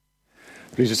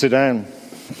Please just sit down.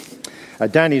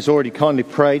 Danny's already kindly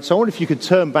prayed, so I wonder if you could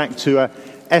turn back to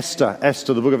Esther,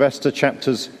 the book of Esther,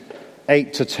 chapters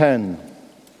 8 to 10.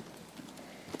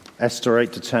 Esther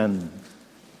 8 to 10.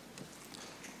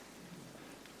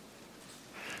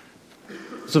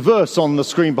 There's a verse on the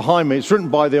screen behind me. It's written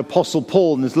by the Apostle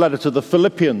Paul in his letter to the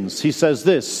Philippians. He says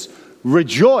this: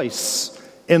 "Rejoice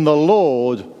in the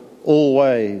Lord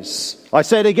always." I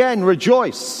say it again,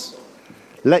 rejoice.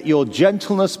 "Let your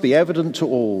gentleness be evident to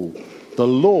all. The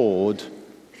Lord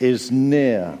is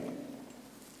near."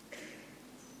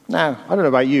 Now, I don't know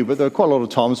about you, but there are quite a lot of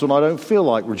times when I don't feel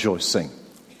like rejoicing.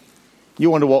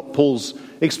 You wonder what Paul's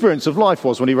experience of life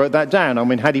was when he wrote that down. I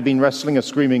mean, had he been wrestling a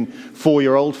screaming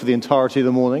 4-year-old for the entirety of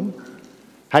the morning?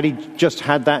 Had he just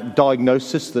had that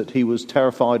diagnosis that he was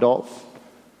terrified of?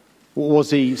 Was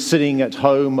he sitting at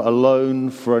home alone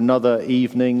for another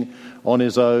evening on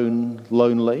his own,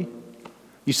 lonely?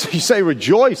 You say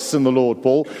rejoice in the Lord,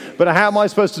 Paul, but how am I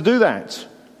supposed to do that?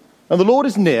 And the Lord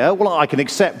is near. Well, I can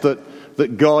accept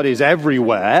that God is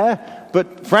everywhere,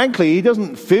 but frankly, he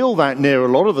doesn't feel that near a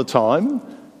lot of the time.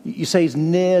 You say he's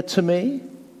near to me?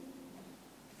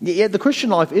 Yet the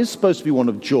Christian life is supposed to be one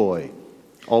of joy,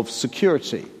 of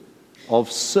security,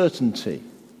 of certainty,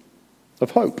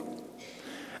 of hope.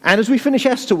 And as we finish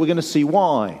Esther, we're going to see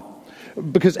why.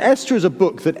 Because Esther is a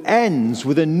book that ends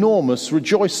with enormous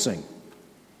rejoicing.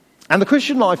 And the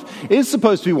Christian life is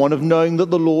supposed to be one of knowing that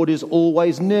the Lord is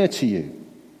always near to you.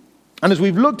 And as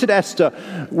we've looked at Esther,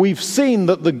 we've seen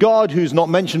that the God who's not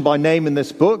mentioned by name in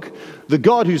this book, the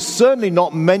God who's certainly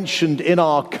not mentioned in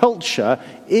our culture,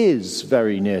 is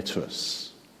very near to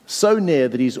us. So near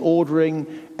that he's ordering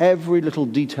every little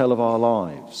detail of our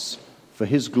lives for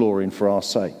his glory and for our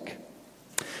sake.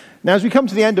 Now, as we come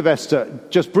to the end of Esther,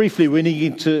 just briefly, we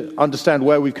need to understand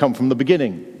where we've come from the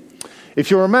beginning. If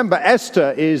you remember,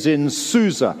 Esther is in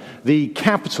Susa, the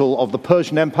capital of the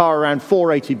Persian Empire, around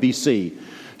 480 BC.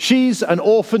 She's an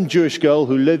orphan Jewish girl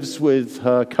who lives with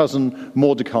her cousin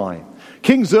Mordecai.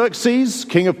 King Xerxes,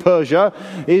 king of Persia,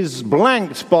 is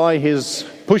blanked by his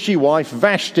pushy wife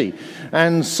Vashti.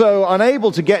 And so,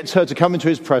 unable to get her to come into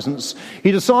his presence,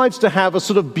 he decides to have a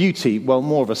sort of beauty, well,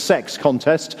 more of a sex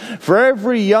contest, for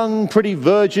every young, pretty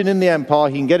virgin in the empire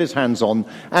he can get his hands on.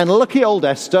 And lucky old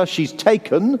Esther, she's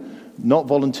taken, not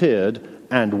volunteered,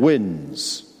 and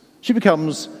wins. She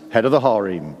becomes head of the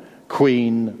harem,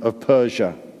 queen of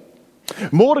Persia.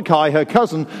 Mordecai, her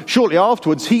cousin, shortly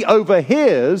afterwards, he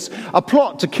overhears a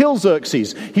plot to kill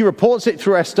Xerxes. He reports it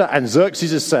through Esther, and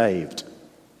Xerxes is saved.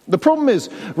 The problem is,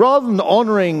 rather than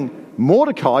honoring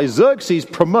Mordecai, Xerxes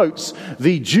promotes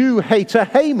the Jew-hater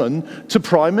Haman to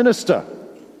prime minister.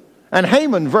 And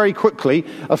Haman, very quickly,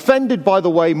 offended by the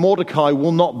way Mordecai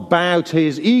will not bow to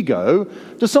his ego,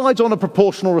 decides on a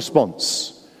proportional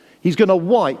response. He's going to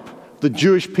wipe the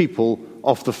Jewish people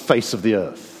off the face of the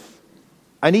earth.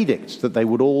 An edict that they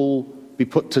would all be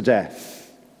put to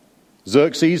death.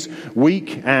 Xerxes,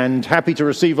 weak and happy to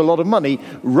receive a lot of money,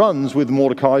 runs with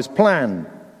Mordecai's plan.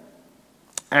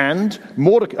 And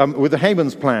with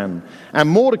Haman's plan. And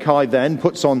Mordecai then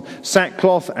puts on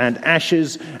sackcloth and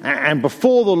ashes, and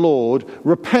before the Lord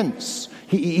repents.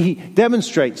 He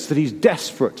demonstrates that he's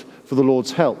desperate for the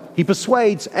Lord's help. He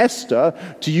persuades Esther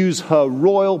to use her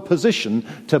royal position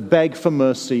to beg for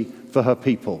mercy for her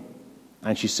people.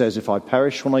 And she says, "If I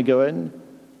perish when I go in,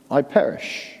 I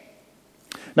perish."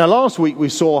 Now, last week we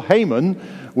saw Haman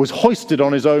was hoisted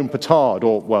on his own petard,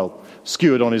 or, well,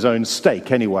 skewered on his own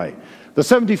stake anyway. The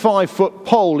 75-foot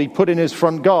pole he put in his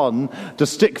front garden to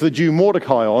stick the Jew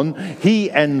Mordecai on, he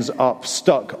ends up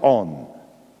stuck on,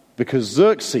 because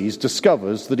Xerxes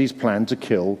discovers that he's planned to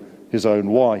kill his own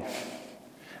wife.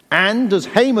 And as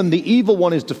Haman, the evil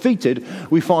one, is defeated,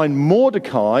 we find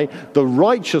Mordecai, the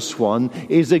righteous one,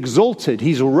 is exalted.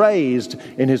 He's raised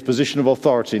in his position of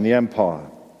authority in the empire.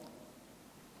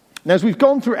 Now, as we've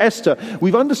gone through Esther,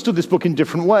 we've understood this book in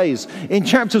different ways. In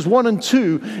chapters 1 and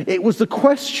 2, it was the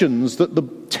questions that the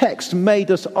text made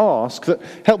us ask that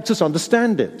helped us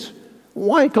understand it.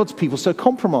 Why are God's people so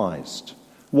compromised?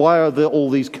 Why are there all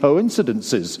these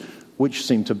coincidences which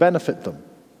seem to benefit them?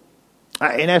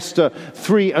 In Esther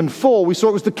 3 and 4, we saw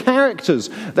it was the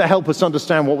characters that help us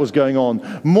understand what was going on.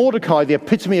 Mordecai, the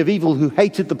epitome of evil who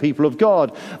hated the people of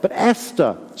God. But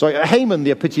Haman, the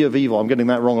epitome of evil. I'm getting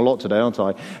that wrong a lot today, aren't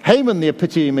I? Haman, the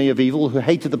epitome of evil who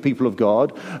hated the people of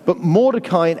God. But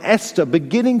Mordecai and Esther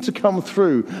beginning to come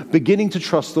through, beginning to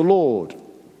trust the Lord.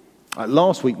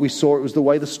 Last week we saw it was the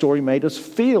way the story made us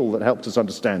feel that helped us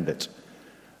understand it.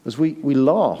 As we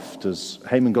laughed as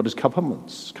Haman got his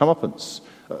comeuppance,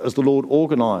 as the Lord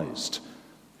organized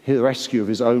the rescue of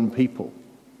his own people.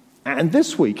 And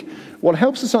this week, what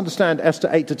helps us understand Esther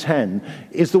 8 to 10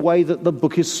 is the way that the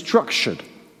book is structured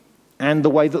and the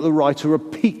way that the writer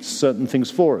repeats certain things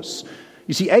for us.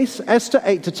 You see, Esther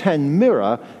 8 to 10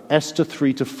 mirror Esther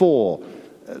 3 to 4.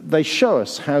 They show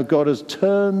us how God has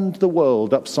turned the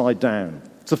world upside down.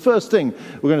 It's the first thing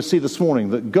we're going to see this morning,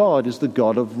 that God is the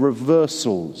God of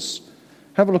reversals.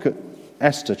 Have a look at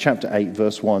Esther chapter 8,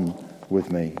 verse 1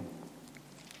 with me.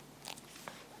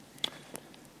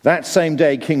 That same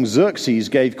day, King Xerxes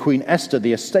gave Queen Esther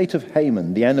the estate of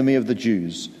Haman, the enemy of the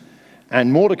Jews.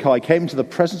 And Mordecai came to the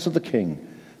presence of the king,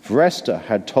 for Esther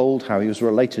had told how he was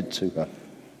related to her.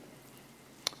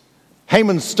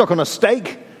 Haman's stuck on a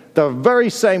stake. The very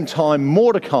same time,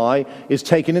 Mordecai is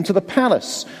taken into the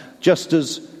palace, just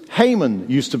as Haman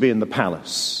used to be in the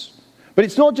palace. But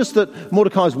it's not just that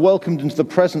Mordecai is welcomed into the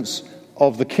presence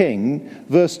of the king.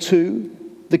 Verse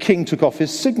 2, the king took off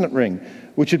his signet ring,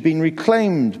 which had been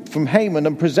reclaimed from Haman,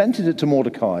 and presented it to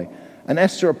Mordecai, and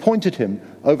Esther appointed him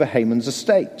over Haman's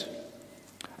estate.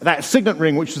 That signet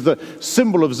ring, which was the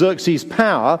symbol of Xerxes'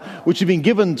 power, which had been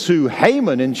given to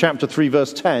Haman in chapter 3,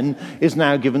 verse 10, is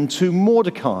now given to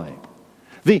Mordecai.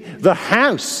 The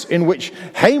house in which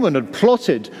Haman had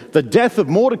plotted the death of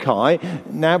Mordecai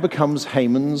now becomes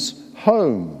Haman's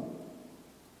home.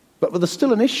 But there's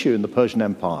still an issue in the Persian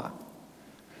Empire.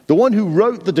 The one who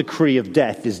wrote the decree of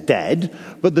death is dead,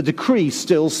 but the decree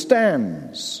still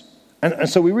stands. And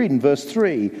so we read in verse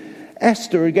 3,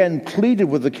 Esther again pleaded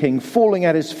with the king, falling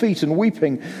at his feet and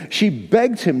weeping. She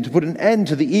begged him to put an end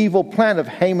to the evil plan of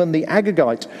Haman the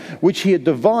Agagite, which he had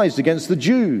devised against the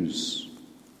Jews.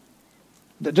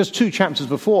 Just 2 chapters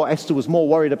before, Esther was more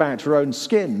worried about her own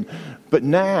skin, but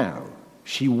now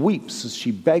she weeps as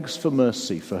she begs for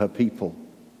mercy for her people.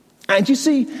 And you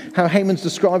see how Haman's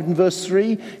described in verse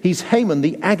 3? He's Haman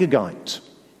the Agagite.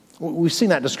 We've seen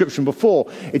that description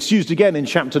before. It's used again in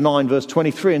chapter 9, verse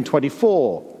 23 and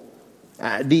 24.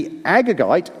 The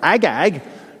Agagite, Agag,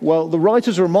 well, the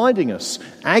writers are reminding us,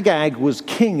 Agag was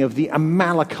king of the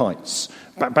Amalekites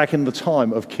back in the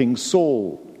time of King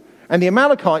Saul. And the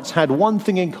Amalekites had one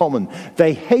thing in common.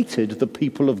 They hated the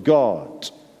people of God.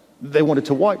 They wanted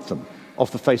to wipe them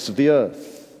off the face of the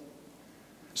earth.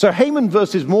 So Haman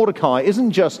versus Mordecai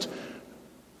isn't just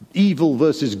evil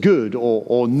versus good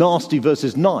or nasty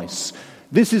versus nice.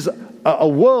 This is a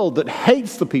world that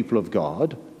hates the people of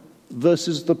God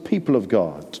versus the people of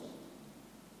God.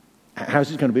 How's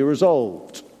it going to be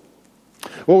resolved?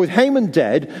 Well, with Haman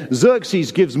dead,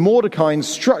 Xerxes gives Mordecai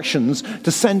instructions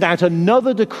to send out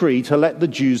another decree to let the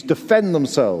Jews defend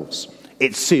themselves.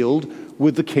 It's sealed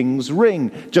with the king's ring,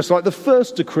 just like the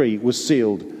first decree was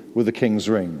sealed with the king's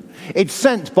ring. It's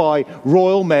sent by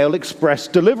Royal Mail Express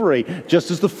delivery,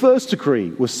 just as the first decree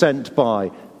was sent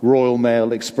by Royal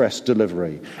Mail Express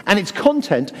delivery. And its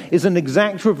content is an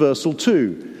exact reversal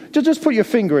too. Just put your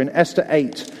finger in Esther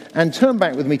 8 and turn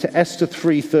back with me to Esther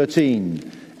 3:13.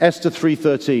 Esther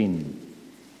 3:13.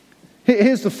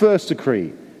 Here's the first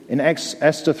decree in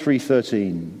Esther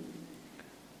 3:13.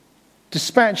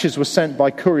 Dispatches were sent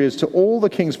by couriers to all the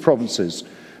king's provinces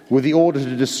with the order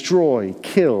to destroy,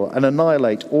 kill, and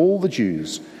annihilate all the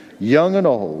Jews, young and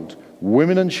old,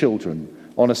 women and children,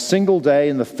 on a single day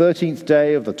in the 13th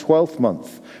day of the 12th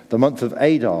month, the month of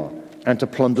Adar, and to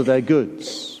plunder their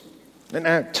goods. And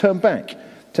now turn back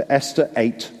to Esther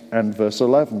 8 and verse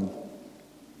 11.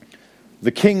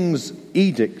 The king's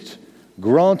edict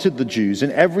granted the Jews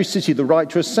in every city the right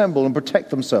to assemble and protect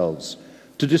themselves,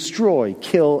 to destroy,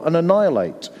 kill, and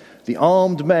annihilate the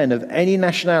armed men of any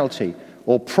nationality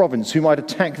or province who might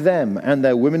attack them and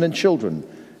their women and children,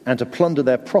 and to plunder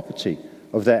their property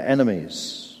of their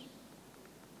enemies.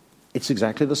 It's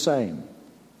exactly the same,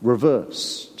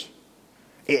 reversed.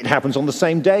 It happens on the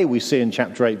same day, we see in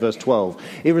chapter 8, verse 12.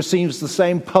 It receives the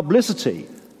same publicity,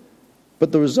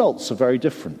 but the results are very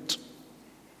different.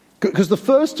 Because the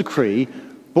first decree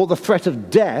brought the threat of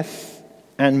death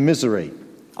and misery.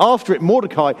 After it,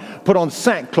 Mordecai put on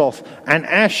sackcloth and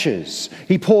ashes.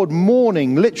 He poured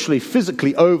mourning, literally,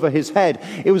 physically, over his head.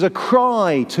 It was a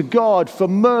cry to God for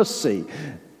mercy.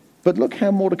 But look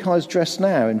how Mordecai is dressed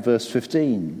now in verse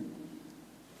 15.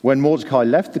 When Mordecai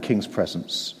left the king's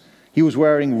presence, he was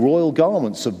wearing royal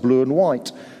garments of blue and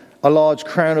white, a large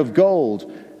crown of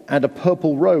gold, and a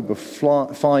purple robe of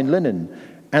fine linen.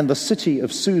 And the city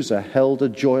of Susa held a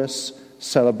joyous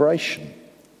celebration.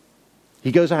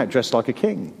 He goes out dressed like a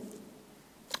king.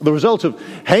 The result of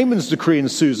Haman's decree in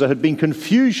Susa had been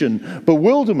confusion,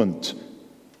 bewilderment.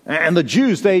 And the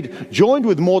Jews, they'd joined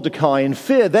with Mordecai in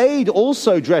fear. They'd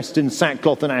also dressed in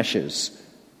sackcloth and ashes.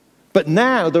 But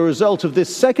now the result of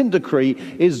this second decree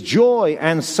is joy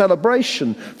and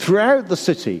celebration throughout the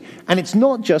city. And it's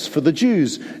not just for the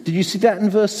Jews. Did you see that in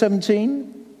verse 17?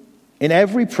 In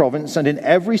every province and in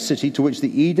every city to which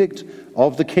the edict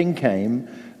of the king came,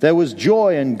 there was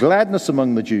joy and gladness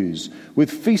among the Jews, with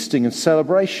feasting and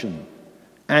celebration.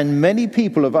 And many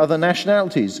people of other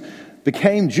nationalities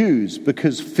became Jews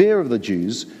because fear of the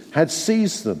Jews had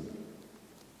seized them.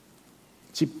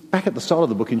 See, back at the start of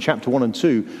the book in chapter 1 and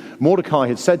 2, Mordecai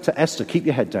had said to Esther, keep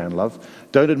your head down, love.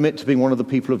 Don't admit to being one of the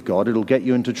people of God. It'll get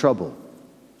you into trouble.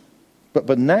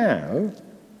 But now,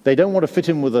 they don't want to fit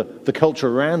in with the culture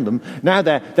around them. Now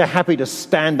they're happy to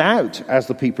stand out as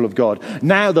the people of God.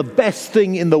 Now the best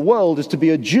thing in the world is to be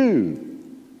a Jew.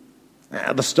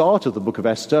 At the start of the book of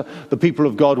Esther, the people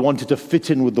of God wanted to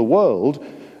fit in with the world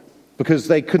because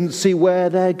they couldn't see where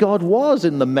their God was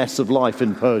in the mess of life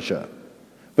in Persia.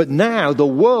 But now the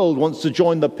world wants to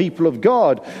join the people of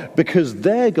God because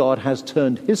their God has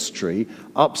turned history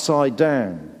upside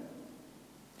down.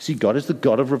 See, God is the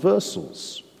God of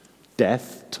reversals.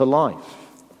 Death to life.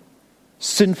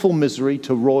 Sinful misery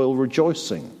to royal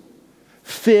rejoicing.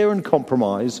 Fear and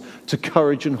compromise to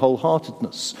courage and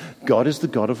wholeheartedness. God is the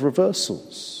God of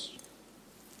reversals.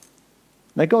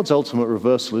 Now, God's ultimate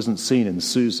reversal isn't seen in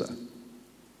Susa.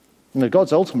 No,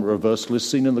 God's ultimate reversal is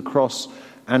seen in the cross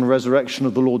and resurrection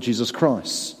of the Lord Jesus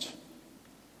Christ.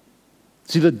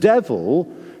 See, the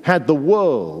devil had the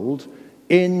world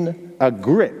in a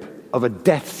grip of a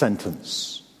death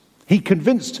sentence. He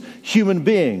convinced human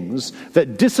beings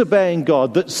that disobeying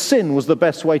God, that sin was the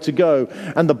best way to go.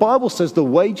 And the Bible says the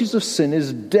wages of sin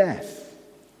is death.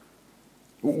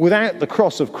 Without the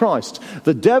cross of Christ,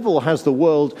 the devil has the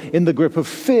world in the grip of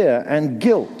fear and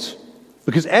guilt.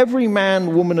 Because every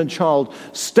man, woman, and child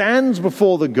stands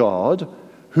before the God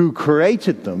who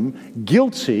created them,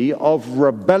 guilty of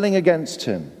rebelling against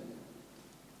him.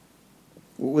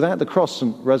 Without the cross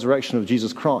and resurrection of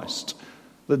Jesus Christ,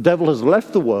 the devil has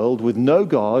left the world with no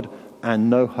God and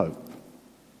no hope.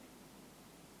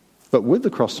 But with the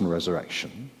cross and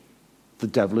resurrection, the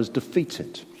devil is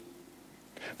defeated.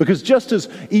 Because just as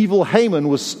evil Haman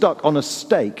was stuck on a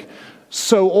stake,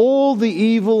 so all the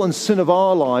evil and sin of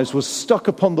our lives was stuck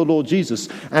upon the Lord Jesus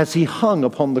as he hung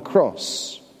upon the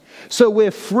cross. So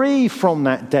we're free from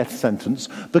that death sentence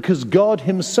because God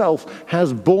himself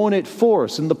has borne it for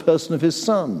us in the person of his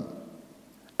Son.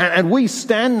 And we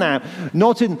stand now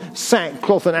not in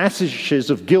sackcloth and ashes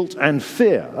of guilt and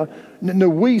fear. No,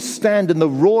 we stand in the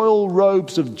royal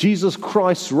robes of Jesus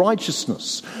Christ's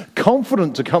righteousness,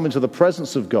 confident to come into the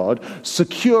presence of God,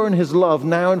 secure in his love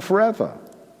now and forever.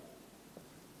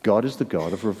 God is the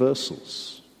God of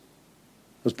reversals.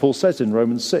 As Paul says in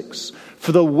Romans 6,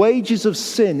 for the wages of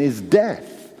sin is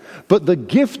death, but the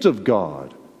gift of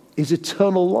God is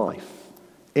eternal life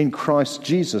in Christ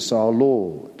Jesus our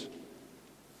Lord.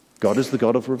 God is the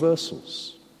God of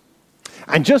reversals.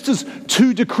 And just as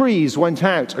 2 decrees went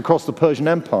out across the Persian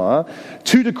Empire,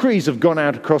 2 decrees have gone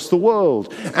out across the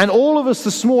world. And all of us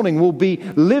this morning will be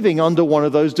living under one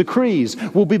of those decrees.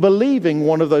 We'll be believing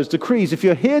one of those decrees. If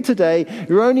you're here today,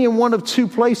 you're only in one of 2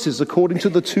 places according to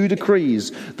the 2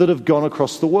 decrees that have gone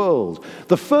across the world.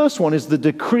 The first one is the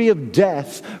decree of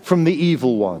death from the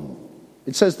evil one.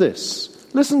 It says this,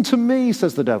 listen to me,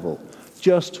 says the devil,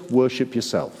 just worship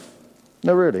yourself.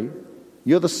 No, really,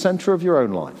 you're the center of your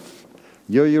own life.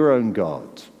 You're your own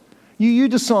God. You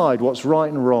decide what's right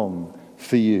and wrong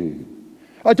for you.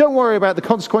 Don't worry about the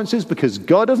consequences because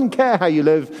God doesn't care how you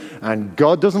live and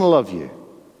God doesn't love you.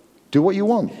 Do what you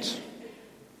want.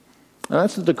 And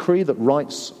that's the decree that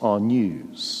writes our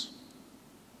news.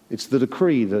 It's the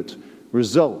decree that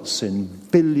results in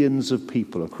billions of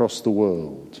people across the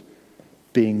world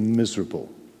being miserable.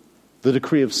 The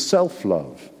decree of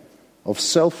self-love, of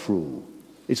self-rule.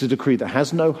 It's a decree that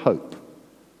has no hope.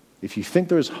 If you think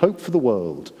there is hope for the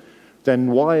world, then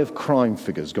why have crime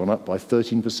figures gone up by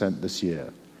 13% this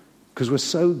year? Because we're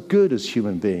so good as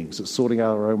human beings at sorting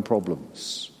out our own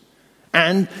problems.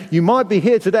 And you might be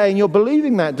here today and you're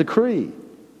believing that decree,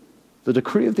 the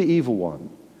decree of the evil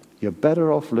one. You're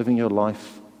better off living your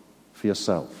life for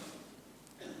yourself.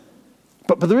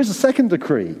 But there is a second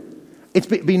decree. It's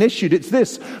been issued. It's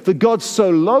this, that God so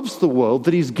loves the world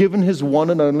that he's given his one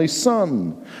and only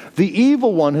Son. The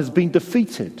evil one has been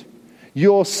defeated.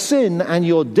 Your sin and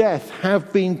your death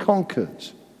have been conquered.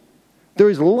 There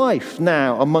is life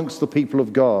now amongst the people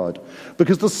of God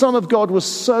because the Son of God was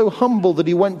so humble that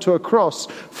he went to a cross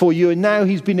for you, and now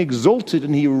he's been exalted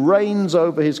and he reigns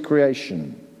over his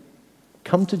creation.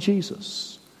 Come to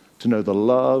Jesus to know the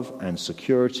love and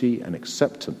security and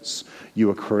acceptance you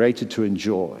were created to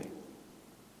enjoy.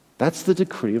 That's the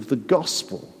decree of the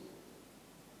gospel.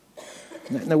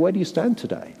 Now, where do you stand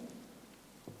today?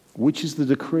 Which is the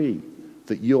decree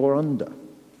that you're under?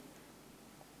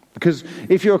 Because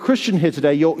if you're a Christian here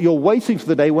today, you're waiting for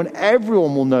the day when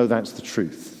everyone will know that's the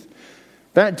truth.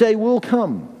 That day will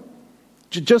come.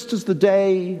 Just as the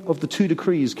day of the two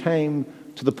decrees came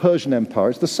to the Persian Empire,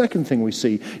 it's the second thing we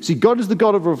see. See, God is the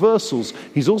God of reversals.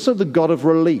 He's also the God of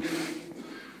relief.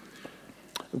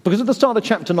 Because at the start of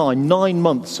chapter 9, 9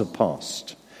 months have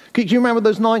passed. Can you remember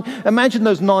those 9? Imagine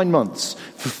those 9 months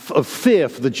of fear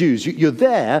for the Jews. You're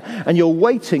there and you're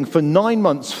waiting for 9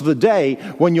 months for the day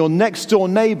when your next door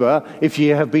neighbor, if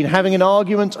you have been having an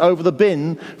argument over the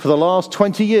bin for the last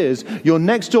 20 years, your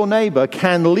next door neighbor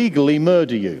can legally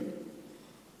murder you.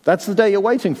 That's the day you're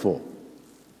waiting for.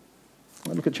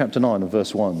 Look at chapter 9 and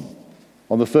verse 1.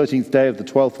 On the 13th day of the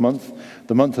 12th month,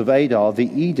 the month of Adar, the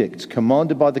edict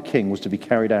commanded by the king was to be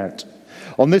carried out.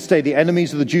 On this day, the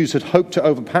enemies of the Jews had hoped to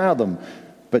overpower them,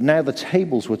 but now the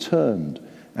tables were turned,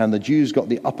 and the Jews got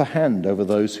the upper hand over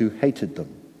those who hated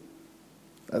them.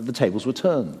 The tables were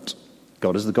turned.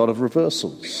 God is the God of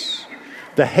reversals.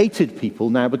 The hated people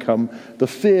now become the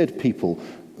feared people.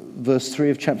 Verse 3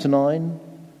 of chapter 9.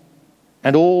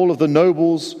 And all of the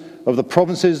nobles of the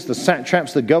provinces, the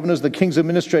satraps, the governors, the king's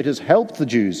administrators helped the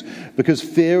Jews because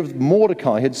fear of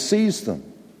Mordecai had seized them.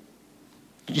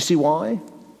 Did you see why?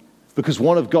 Because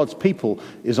one of God's people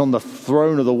is on the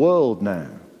throne of the world now.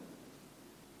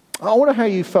 I wonder how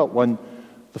you felt when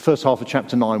the first half of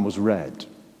chapter 9 was read,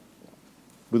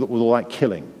 with all that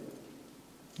killing.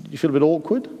 Did you feel a bit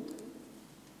awkward?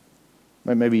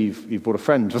 Maybe you've brought a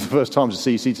friend for the first time to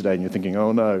CEC today and you're thinking,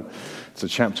 oh no, it's a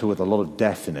chapter with a lot of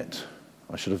death in it.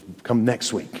 I should have come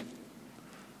next week.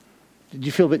 Did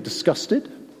you feel a bit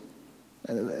disgusted?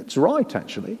 It's right,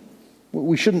 actually.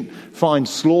 We shouldn't find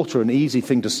slaughter an easy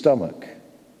thing to stomach.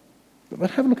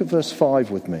 But have a look at verse 5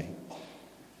 with me.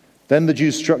 Then the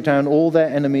Jews struck down all their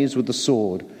enemies with the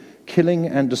sword, killing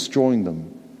and destroying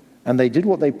them. And they did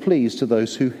what they pleased to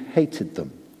those who hated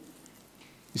them.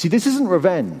 You see, this isn't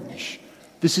revenge.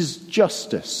 This is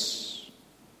justice.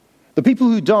 The people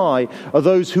who die are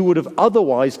those who would have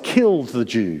otherwise killed the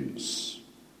Jews,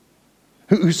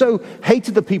 who so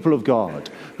hated the people of God,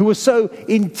 who were so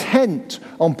intent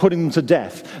on putting them to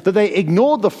death that they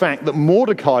ignored the fact that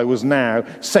Mordecai was now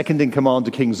second in command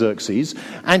to King Xerxes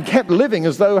and kept living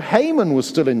as though Haman was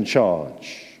still in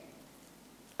charge.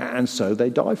 And so they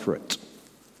die for it.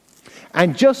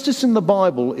 And justice in the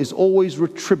Bible is always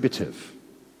retributive.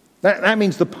 That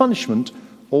means the punishment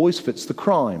always fits the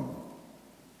crime.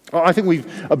 I think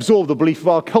we've absorbed the belief of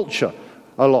our culture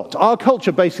a lot. Our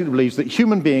culture basically believes that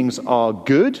human beings are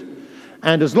good,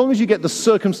 and as long as you get the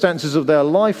circumstances of their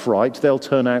life right, they'll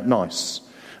turn out nice.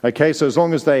 Okay, so as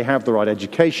long as they have the right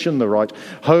education, the right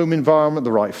home environment,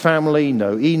 the right family,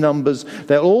 no E-numbers,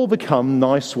 they'll all become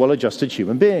nice, well-adjusted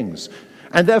human beings.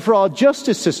 And therefore our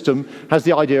justice system has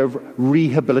the idea of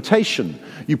rehabilitation.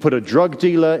 You put a drug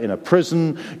dealer in a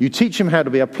prison, you teach him how to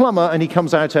be a plumber, and he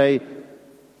comes out a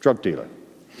drug dealer.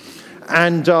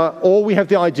 And or we have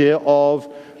the idea of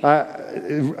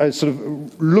sort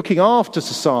of looking after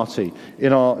society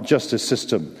in our justice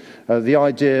system. The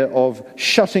idea of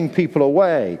shutting people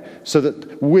away so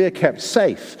that we're kept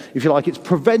safe. If you like, it's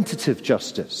preventative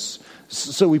justice.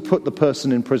 So we put the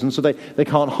person in prison so they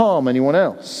can't harm anyone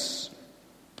else.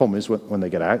 Problem is, when they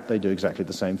get out, they do exactly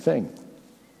the same thing.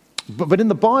 But in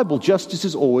the Bible, justice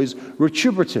is always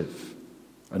retributive.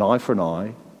 An eye for an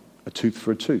eye, a tooth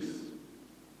for a tooth.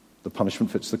 The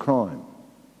punishment fits the crime.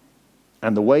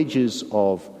 And the wages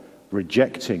of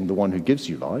rejecting the one who gives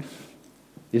you life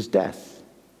is death.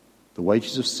 The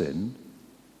wages of sin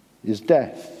is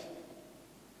death.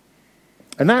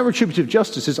 And that retributive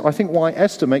justice is, I think, why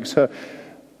Esther makes her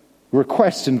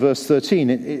request in verse 13.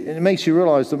 It makes you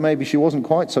realize that maybe she wasn't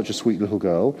quite such a sweet little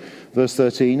girl. Verse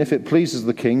 13, if it pleases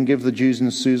the king, give the Jews in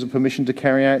Susa permission to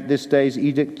carry out this day's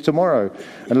edict tomorrow,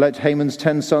 and let Haman's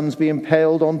 10 sons be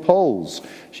impaled on poles.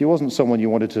 She wasn't someone you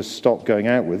wanted to stop going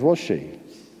out with, was she?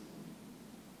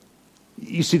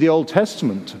 You see, the Old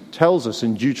Testament tells us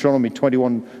in Deuteronomy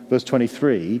 21, verse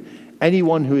 23,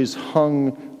 anyone who is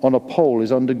hung on a pole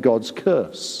is under God's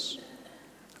curse.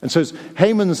 And so as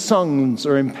Haman's sons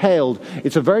are impaled,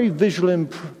 it's a very visual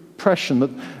impression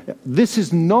that this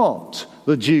is not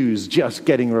the Jews just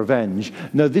getting revenge.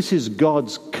 No, this is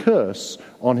God's curse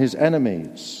on his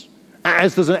enemies.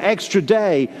 As there's an extra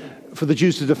day for the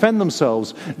Jews to defend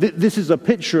themselves, this is a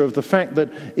picture of the fact that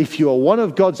if you are one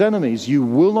of God's enemies, you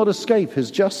will not escape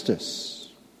his justice.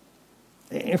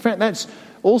 In fact, that's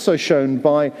Also shown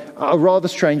by a rather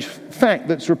strange fact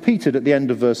that's repeated at the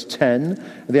end of verse 10,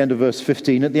 at the end of verse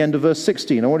 15, at the end of verse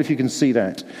 16. I wonder if you can see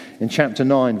that in chapter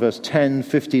 9, verse 10,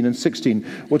 15, and 16.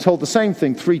 We're told the same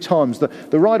thing 3 times.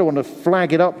 The writer wanted to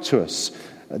flag it up to us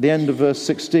at the end of verse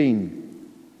 16.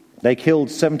 They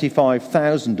killed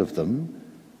 75,000 of them,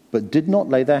 but did not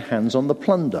lay their hands on the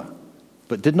plunder.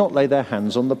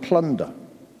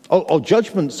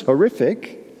 Judgment's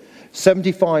horrific.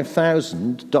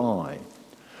 75,000 die.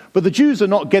 But the Jews are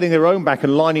not getting their own back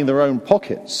and lining their own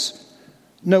pockets.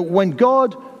 No, when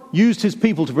God used his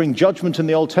people to bring judgment in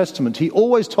the Old Testament, he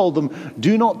always told them,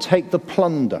 do not take the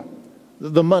plunder,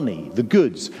 the money, the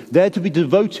goods. They're to be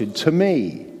devoted to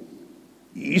me.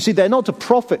 You see, they're not to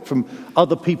profit from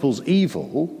other people's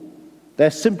evil.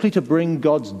 They're simply to bring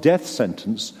God's death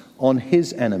sentence on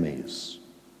his enemies.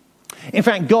 In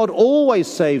fact, God always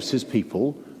saves his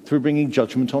people through bringing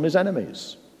judgment on his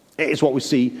enemies. It's what we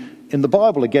see in the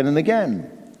Bible again and again.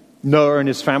 Noah and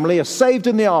his family are saved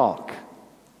in the ark.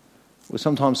 We're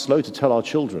sometimes slow to tell our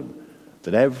children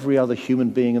that every other human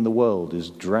being in the world is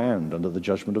drowned under the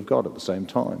judgment of God at the same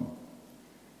time.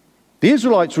 The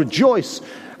Israelites rejoice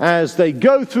as they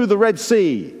go through the Red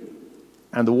Sea,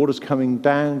 and the water's coming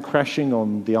down, crashing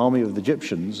on the army of the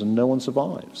Egyptians, and no one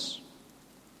survives.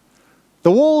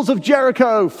 The walls of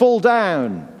Jericho fall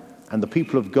down, and the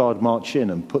people of God march in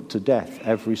and put to death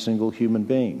every single human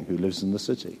being who lives in the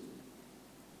city.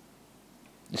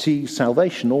 You see,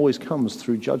 salvation always comes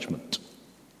through judgment.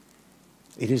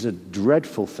 It is a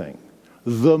dreadful thing,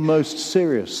 the most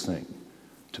serious thing,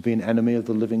 to be an enemy of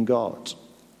the living God.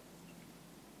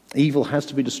 Evil has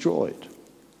to be destroyed.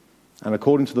 And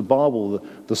according to the Bible,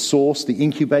 the source, the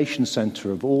incubation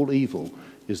center of all evil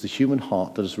is the human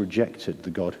heart that has rejected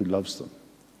the God who loves them.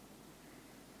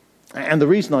 And the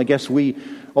reason I guess we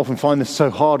often find this so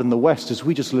hard in the West is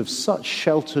we just live such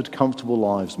sheltered, comfortable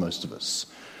lives, most of us,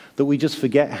 that we just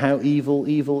forget how evil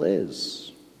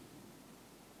is.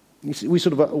 You see, we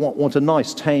sort of want a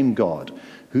nice, tame God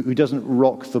who doesn't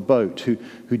rock the boat,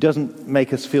 who doesn't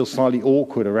make us feel slightly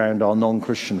awkward around our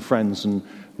non-Christian friends and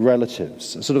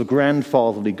relatives, a sort of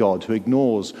grandfatherly God who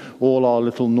ignores all our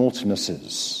little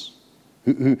naughtinesses,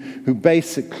 who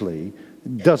basically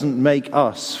doesn't make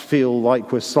us feel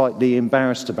like we're slightly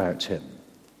embarrassed about him.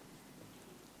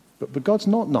 But God's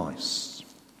not nice.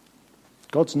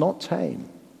 God's not tame.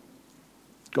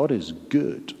 God is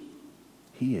good.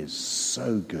 He is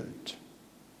so good.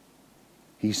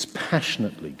 He's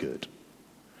passionately good.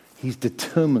 He's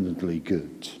determinedly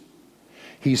good.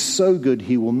 He's so good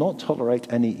he will not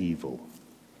tolerate any evil.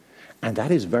 And that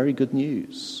is very good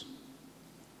news.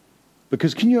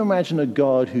 Because can you imagine a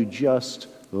God who just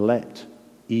let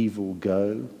evil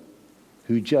go,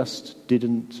 who just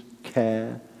didn't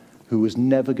care, who was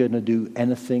never going to do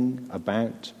anything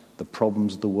about the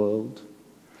problems of the world?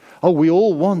 Oh, we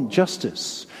all want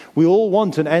justice. We all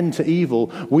want an end to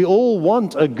evil. We all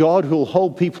want a God who will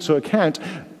hold people to account.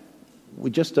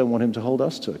 We just don't want him to hold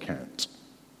us to account.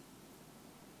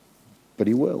 But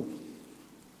he will.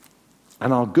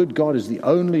 And our good God is the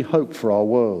only hope for our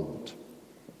world.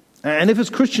 And if as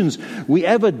Christians we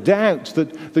ever doubt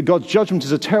that God's judgment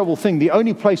is a terrible thing, the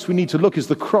only place we need to look is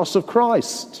the cross of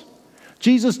Christ.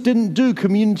 Jesus didn't do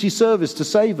community service to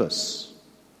save us.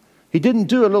 He didn't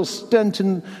do a little stint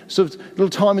in sort of little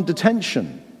time in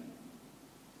detention.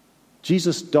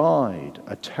 Jesus died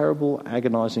a terrible,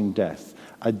 agonizing death,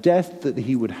 a death that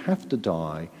he would have to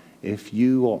die if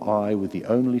you or I were the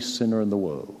only sinner in the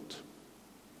world.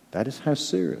 That is how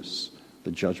serious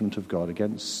the judgment of God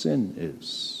against sin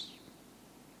is.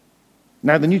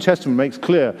 Now, the New Testament makes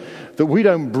clear that we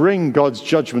don't bring God's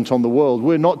judgment on the world.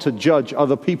 We're not to judge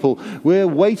other people. We're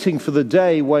waiting for the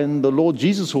day when the Lord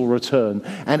Jesus will return,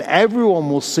 and everyone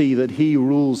will see that he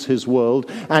rules his world,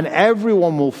 and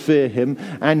everyone will fear him,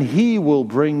 and he will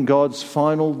bring God's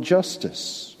final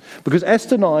justice. Because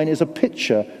Esther 9 is a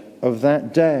picture of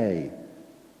that day.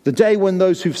 The day when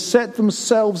those who've set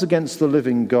themselves against the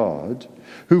living God,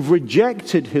 who've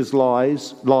rejected his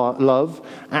love,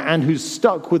 and who's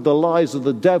stuck with the lies of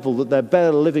the devil that they're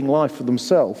better living life for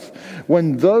themselves,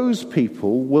 when those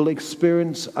people will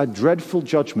experience a dreadful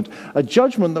judgment, a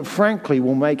judgment that frankly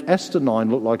will make Esther 9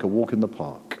 look like a walk in the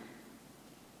park.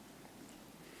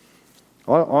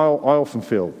 I often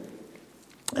feel,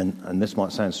 and this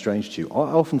might sound strange to you,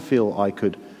 I often feel I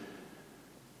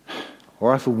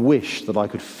often wish that I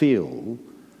could feel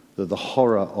the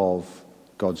horror of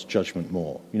God's judgment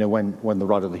more. You know, when the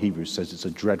writer of the Hebrews says it's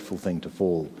a dreadful thing to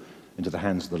fall into the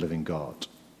hands of the living God.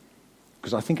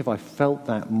 Because I think if I felt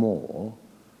that more,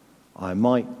 I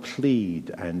might plead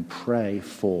and pray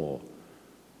for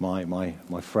my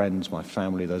friends, my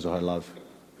family, those I love,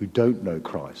 who don't know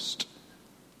Christ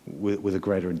with a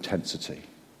greater intensity.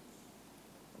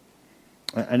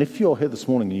 And if you're here this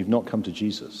morning and you've not come to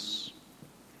Jesus,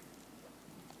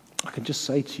 I can just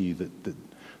say to you that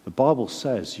the Bible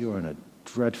says you're in a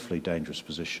dreadfully dangerous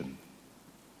position.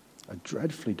 A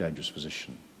dreadfully dangerous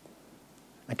position.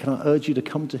 And can I urge you to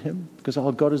come to him? Because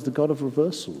our God is the God of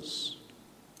reversals.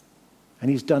 And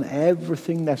he's done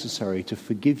everything necessary to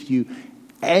forgive you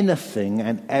anything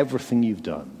and everything you've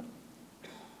done.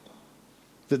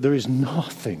 That there is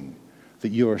nothing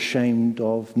that you're ashamed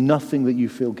of, nothing that you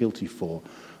feel guilty for,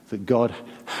 that God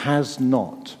has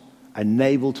not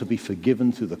enabled to be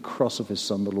forgiven through the cross of his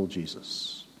Son, the Lord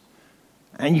Jesus.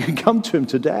 And you can come to him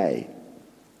today.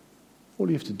 All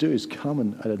you have to do is come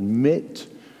and admit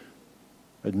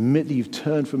that you've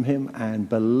turned from him and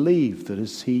believe that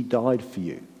as he died for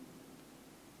you,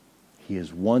 he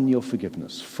has won your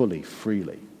forgiveness fully,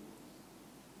 freely.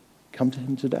 Come to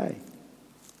him today.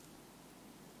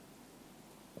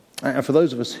 And for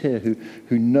those of us here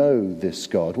who know this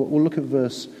God, we'll look at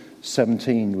verse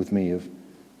 17 with me of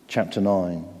chapter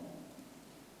 9.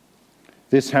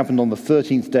 This happened on the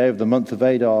 13th day of the month of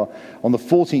Adar. On the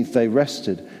 14th they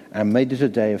rested and made it a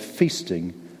day of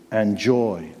feasting and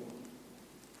joy.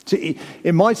 See,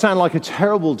 it might sound like a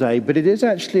terrible day, but it is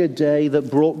actually a day that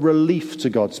brought relief to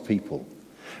God's people.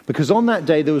 Because on that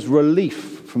day there was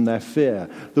relief from their fear.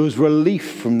 There was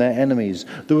relief from their enemies.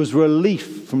 There was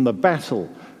relief from the battle.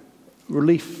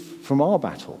 Relief from our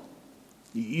battle.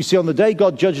 You see, on the day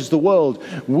God judges the world,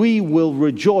 we will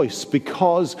rejoice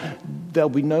because there'll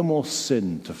be no more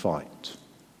sin to fight,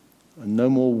 and no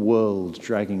more world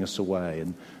dragging us away,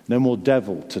 and no more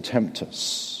devil to tempt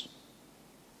us.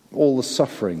 All the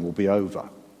suffering will be over.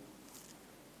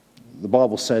 The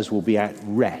Bible says we'll be at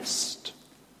rest.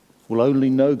 We'll only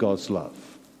know God's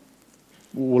love.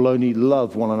 We'll only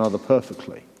love one another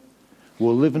perfectly.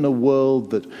 We'll live in a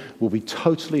world that will be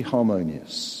totally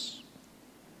harmonious.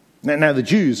 Now the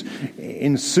Jews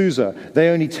in Susa, they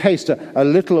only taste a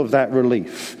little of that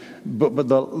relief. But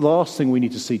the last thing we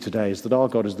need to see today is that our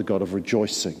God is the God of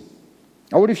rejoicing.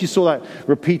 I wonder if you saw that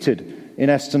repeated in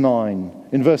Esther 9.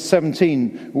 In verse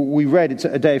 17, we read it's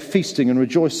a day of feasting and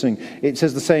rejoicing. It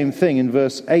says the same thing in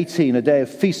verse 18, a day of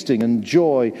feasting and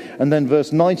joy. And then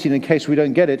verse 19, in case we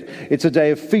don't get it, it's a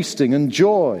day of feasting and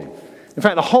joy. In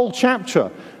fact, the whole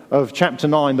chapter of chapter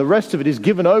 9, the rest of it is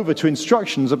given over to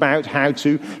instructions about how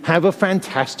to have a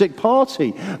fantastic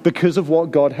party because of what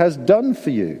God has done for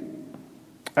you.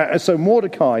 So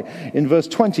Mordecai, in verse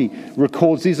 20,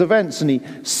 records these events, and he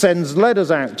sends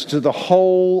letters out to the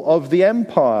whole of the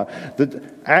empire. That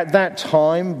at that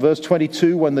time, verse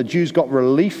 22, when the Jews got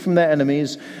relief from their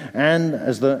enemies, and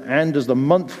as the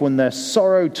month when their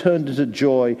sorrow turned into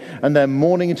joy, and their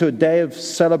mourning into a day of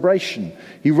celebration,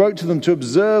 he wrote to them to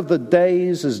observe the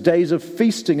days as days of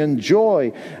feasting and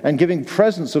joy, and giving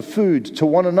presents of food to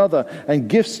one another, and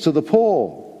gifts to the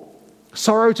poor.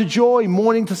 Sorrow to joy,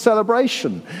 mourning to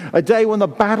celebration. A day when the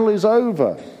battle is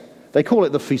over. They call it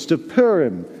the Feast of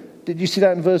Purim. Did you see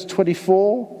that in verse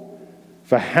 24?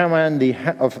 For Haman, the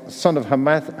son of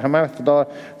Hammedatha,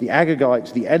 the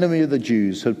Agagite, the enemy of the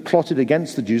Jews, had plotted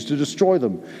against the Jews to destroy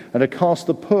them, and had cast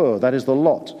the pur, that is the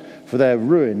lot, for their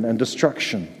ruin and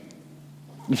destruction.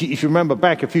 If you remember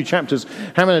back a few chapters,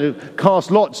 Haman had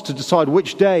cast lots to decide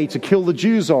which day to kill the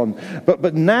Jews on.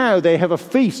 But now they have a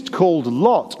feast called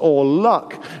Lot or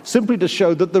Luck, simply to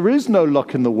show that there is no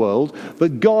luck in the world,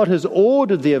 but God has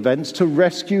ordered the events to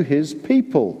rescue his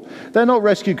people. They're not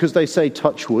rescued because they say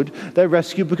touch wood. They're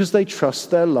rescued because they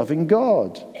trust their loving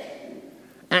God.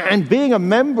 And being a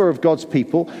member of God's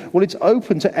people, well, it's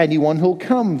open to anyone who'll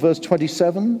come. Verse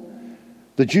 27.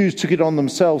 The Jews took it on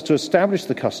themselves to establish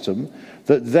the custom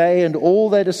that they and all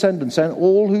their descendants and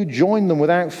all who join them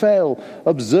without fail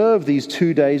observe these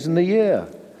 2 days in the year.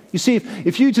 You see,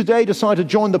 if you today decide to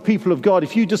join the people of God,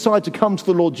 if you decide to come to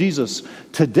the Lord Jesus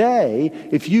today,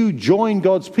 if you join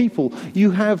God's people,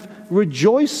 you have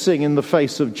rejoicing in the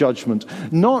face of judgment,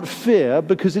 not fear,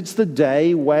 because it's the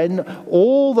day when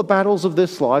all the battles of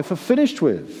this life are finished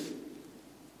with.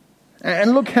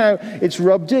 And look how it's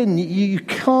rubbed in. You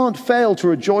can't fail to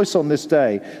rejoice on this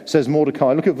day, says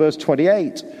Mordecai. Look at verse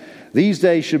 28. These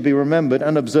days should be remembered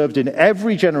and observed in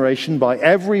every generation, by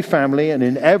every family, and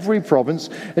in every province,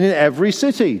 and in every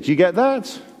city. Do you get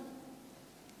that?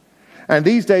 And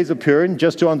these days of Purim,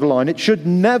 just to underline it, should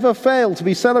never fail to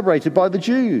be celebrated by the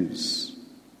Jews.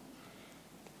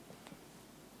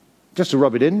 Just to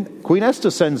rub it in, Queen Esther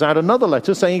sends out another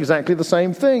letter saying exactly the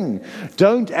same thing.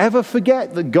 Don't ever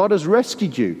forget that God has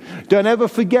rescued you. Don't ever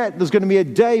forget there's going to be a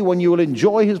day when you will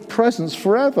enjoy his presence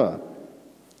forever.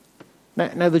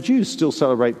 Now the Jews still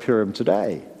celebrate Purim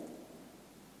today.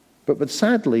 But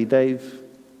sadly, they've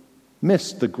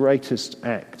missed the greatest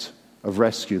act of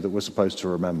rescue that we're supposed to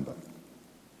remember.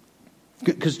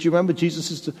 Because do you remember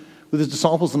Jesus with his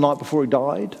disciples the night before he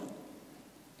died?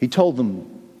 He told them,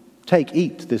 "Take,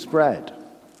 eat this bread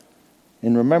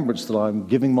in remembrance that I'm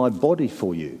giving my body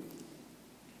for you.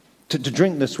 To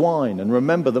drink this wine and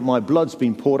remember that my blood's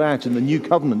been poured out in the new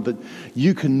covenant, that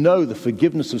you can know the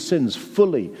forgiveness of sins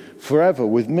fully, forever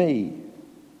with me."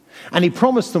 And he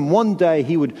promised them one day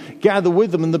he would gather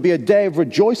with them and there'd be a day of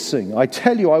rejoicing. "I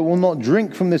tell you, I will not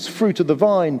drink from this fruit of the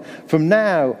vine from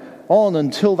now on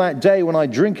until that day when I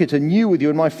drink it anew with you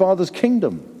in my Father's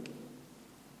kingdom."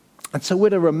 And so we're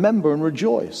to remember and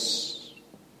rejoice.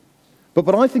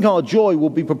 But I think our joy will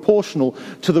be proportional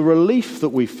to the relief that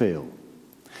we feel.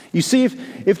 You see,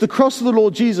 if the cross of the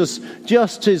Lord Jesus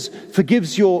just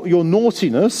forgives your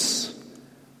naughtiness,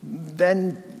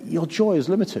 then your joy is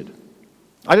limited.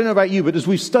 I don't know about you, but as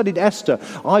we've studied Esther,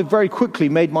 I very quickly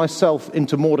made myself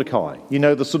into Mordecai. You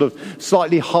know, the sort of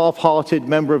slightly half-hearted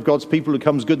member of God's people who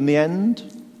comes good in the end.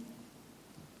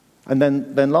 And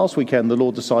then last weekend, the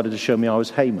Lord decided to show me I was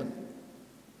Haman,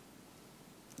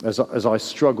 as I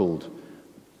struggled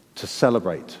to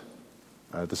celebrate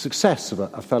the success of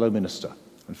a fellow minister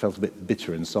and felt a bit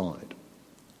bitter inside.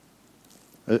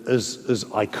 As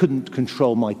I couldn't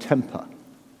control my temper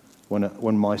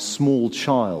when my small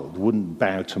child wouldn't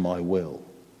bow to my will.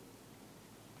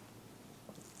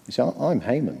 You see, I'm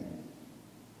Haman.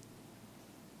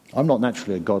 I'm not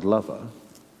naturally a God lover.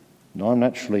 No, I'm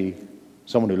naturally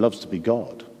someone who loves to be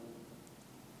God.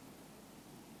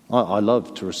 I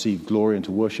love to receive glory and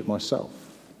to worship myself.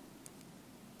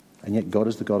 And yet God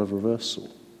is the God of reversal.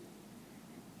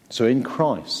 So in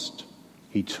Christ,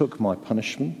 he took my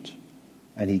punishment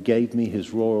and he gave me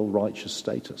his royal righteous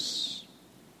status.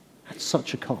 At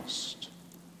such a cost.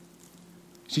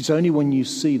 See, it's only when you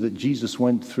see that Jesus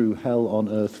went through hell on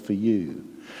earth for you,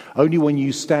 only when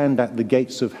you stand at the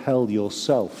gates of hell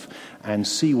yourself and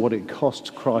see what it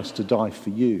cost Christ to die for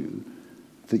you,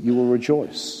 that you will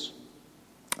rejoice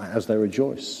as they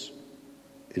rejoice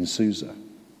in Susa.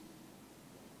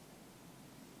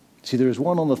 See, there is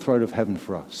one on the throne of heaven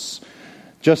for us.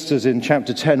 Just as in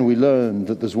chapter 10 we learned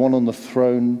that there's one on the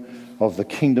throne of the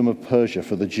kingdom of Persia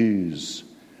for the Jews.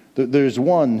 That there is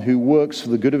one who works for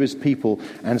the good of his people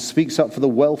and speaks up for the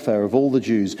welfare of all the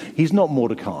Jews. He's not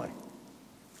Mordecai.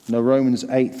 No, Romans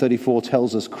 8:34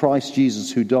 tells us Christ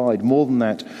Jesus, who died, more than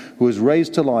that, who was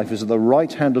raised to life, is at the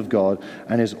right hand of God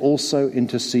and is also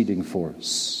interceding for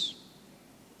us.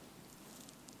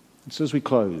 And so as we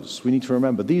close, we need to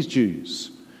remember these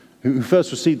Jews who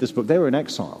first received this book, they were in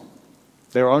exile.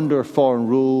 They were under a foreign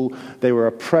rule. They were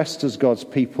oppressed as God's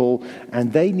people.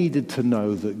 And they needed to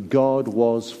know that God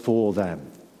was for them.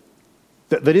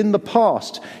 That in the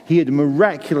past, he had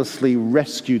miraculously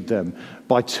rescued them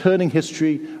by turning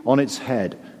history on its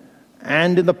head.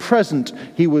 And in the present,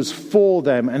 he was for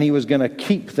them and he was going to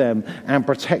keep them and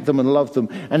protect them and love them.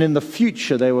 And in the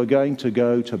future, they were going to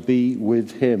go to be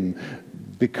with him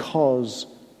because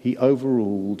he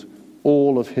overruled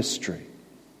all of history.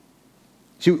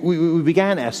 See, we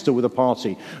began Esther with a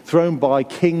party thrown by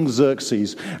King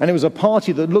Xerxes, and it was a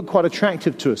party that looked quite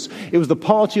attractive to us. It was the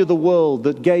party of the world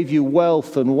that gave you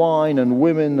wealth and wine and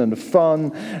women and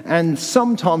fun, and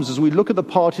sometimes as we look at the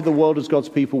party of the world as God's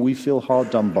people, we feel hard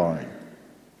done by.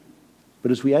 But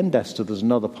as we end Esther, there's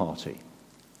another party.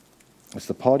 It's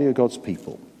the party of God's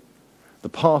people, the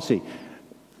party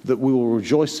that we will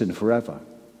rejoice in forever.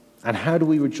 And how do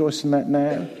we rejoice in that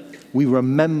now? We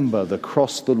remember the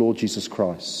cross of the Lord Jesus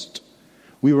Christ.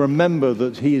 We remember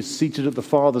that he is seated at the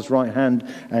Father's right hand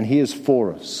and he is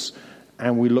for us.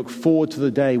 And we look forward to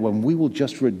the day when we will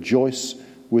just rejoice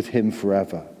with him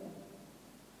forever.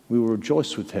 We will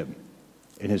rejoice with him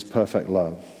in his perfect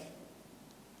love.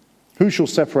 Who shall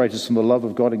separate us from the love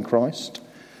of God in Christ?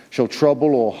 Shall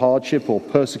trouble or hardship or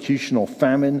persecution or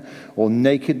famine or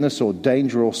nakedness or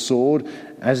danger or sword?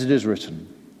 As it is written,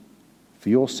 for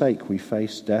your sake we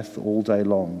face death all day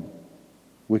long.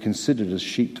 We're considered as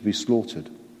sheep to be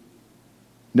slaughtered.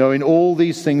 No, in all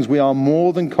these things we are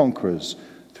more than conquerors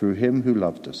through him who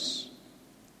loved us.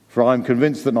 For I am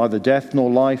convinced that neither death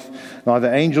nor life,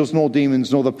 neither angels nor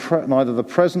demons, neither the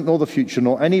present nor the future,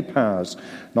 nor any powers,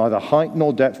 neither height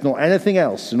nor depth, nor anything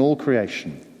else in all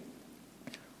creation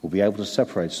will be able to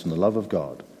separate us from the love of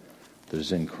God that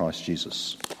is in Christ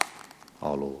Jesus,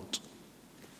 our Lord.